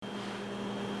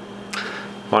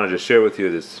wanted to share with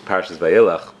you this Parshas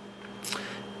Vayelech,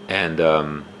 and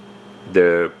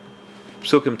the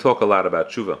Psukim talk a lot about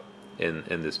tshuva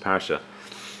in this parsha.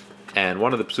 And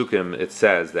one of the Psukim, it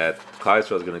says that Klal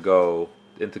Yisrael is going to go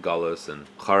into Galus, and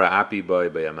Chara Api Boy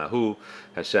Bayamahu,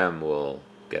 Hashem will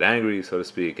get angry, so to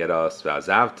speak, at us,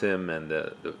 Vazavtim, and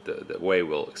the way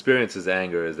we'll experience his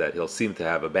anger is that he'll seem to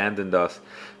have abandoned us.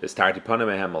 Vistarti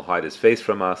Panamehem will hide his face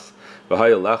from us.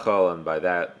 V'hayil Lechal, and by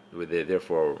that,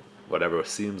 therefore, whatever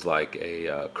seems like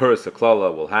a curse, a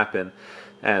klala, will happen,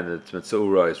 and it's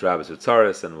mitzvah is rabbis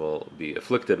utzaris, and will be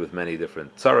afflicted with many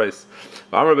different tzaris.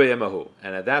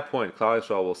 And at that point, Klal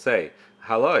Yisrael will say,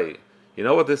 "Haloi, you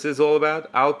know what this is all about?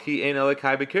 Al ki ein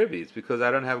elekai b'kirbi. It's because I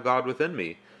don't have God within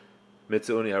me.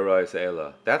 Mitzuni harayis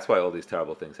eila. That's why all these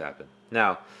terrible things happen."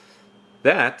 Now,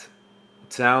 that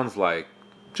sounds like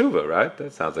tshuva, right?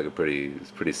 That sounds like a pretty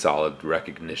solid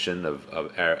recognition of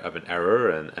an error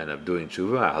and of doing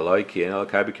tshuva.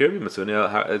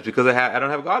 It's because I don't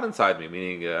have God inside me,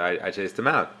 meaning I chased him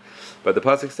out. But the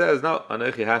pasuk says, no,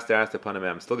 Anochi has to ask the Panameh,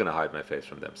 I'm still going to hide my face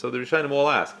from them. So the Rishonim all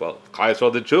ask, well, Klal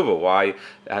Yisrael did tshuva. Why,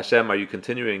 Hashem, are you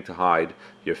continuing to hide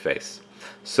your face?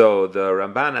 So the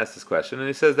Ramban asks this question, and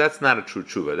he says that's not a true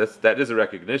tshuva. That is a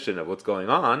recognition of what's going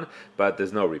on, but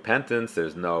there's no repentance,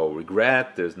 there's no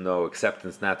regret, there's no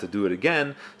acceptance not to do it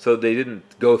again. So they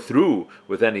didn't go through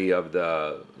with any of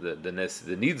the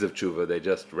needs of tshuva. They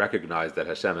just recognized that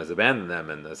Hashem has abandoned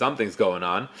them and something's going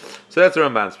on. So that's the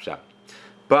Ramban's pshat.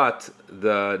 But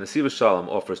the Nesiv Shalom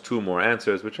offers two more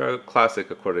answers, which are classic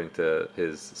according to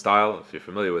his style, if you're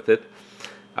familiar with it.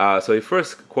 So he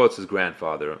first quotes his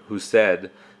grandfather, who said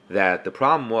that the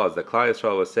problem was that Klal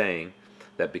Yisrael was saying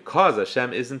that because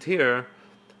Hashem isn't here,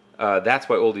 that's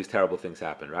why all these terrible things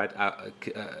happen, right?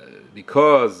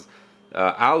 Because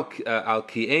because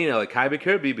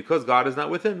God is not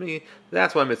within me,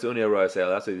 that's why that's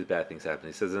why these bad things happen.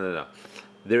 He says, no.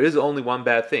 There is only one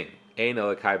bad thing.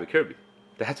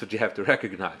 That's what you have to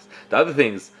recognize. The other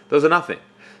things, those are nothing.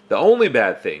 The only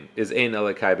bad thing is ein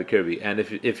elekai b'kirbi, and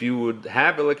if you would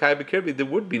have elekai b'kirbi, there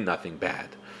would be nothing bad.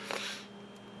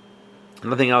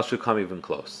 Nothing else should come even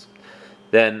close.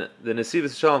 Then the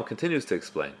Nesiv Shalom continues to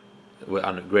explain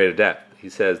on greater depth. He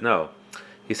says, no.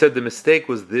 He said the mistake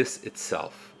was this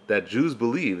itself, that Jews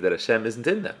believe that Hashem isn't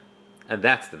in them, and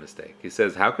that's the mistake. He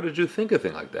says, how could a Jew think a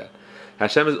thing like that?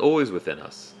 Hashem is always within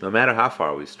us, no matter how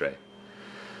far we stray.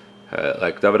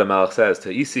 Like David HaMelech says,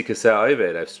 to isi keseh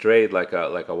oived, I've strayed like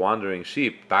a wandering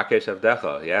sheep. Bakesh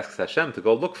avdecha. He asks Hashem to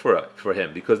go look for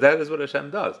him, because that is what Hashem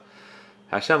does.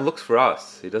 Hashem looks for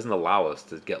us. He doesn't allow us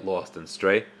to get lost and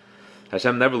stray.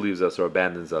 Hashem never leaves us or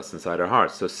abandons us inside our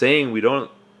hearts. So saying we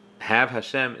don't have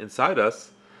Hashem inside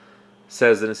us,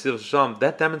 says the Nesiv Shalom,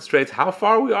 that demonstrates how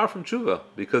far we are from tshuva,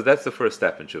 because that's the first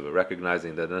step in tshuva,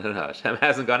 recognizing that no, Hashem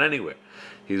hasn't gone anywhere.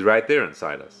 He's right there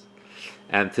inside us.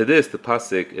 And to this, the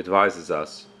pasuk advises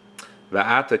us,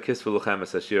 "Va'ata kisvu luchem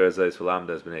es hashir hazeh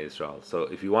v'lamdas b'nei Yisrael." So,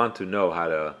 if you want to know how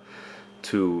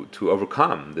to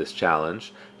overcome this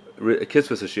challenge,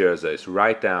 kisvu hashir hazeh,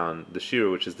 write down the shira,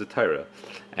 which is the Torah,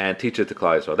 and teach it to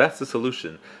Klal Yisrael. That's the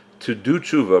solution. To do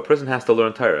tshuva, a person has to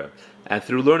learn Torah, and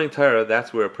through learning Torah,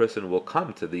 that's where a person will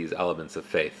come to these elements of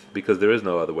faith, because there is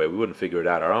no other way. We wouldn't figure it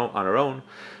out on our own.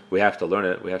 We have to learn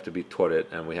it, we have to be taught it,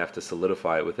 and we have to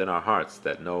solidify it within our hearts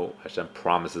that no, Hashem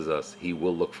promises us, He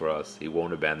will look for us, He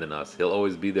won't abandon us, He'll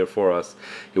always be there for us,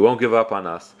 He won't give up on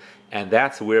us, and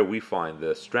that's where we find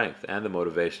the strength and the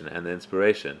motivation and the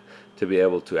inspiration to be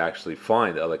able to actually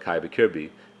find Elekai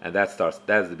B'Kirbi, and that's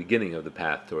the beginning of the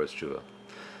path towards Tshuva.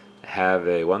 Have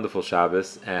a wonderful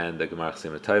Shabbos and a Gemar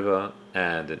Chesima Tova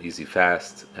and an easy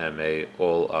fast, and may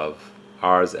all of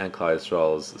ours and Klal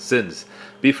Yisrael's sins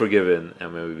be forgiven,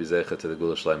 and may we be zeicha to the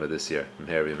Gula Shlema this year. From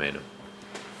here, Amen.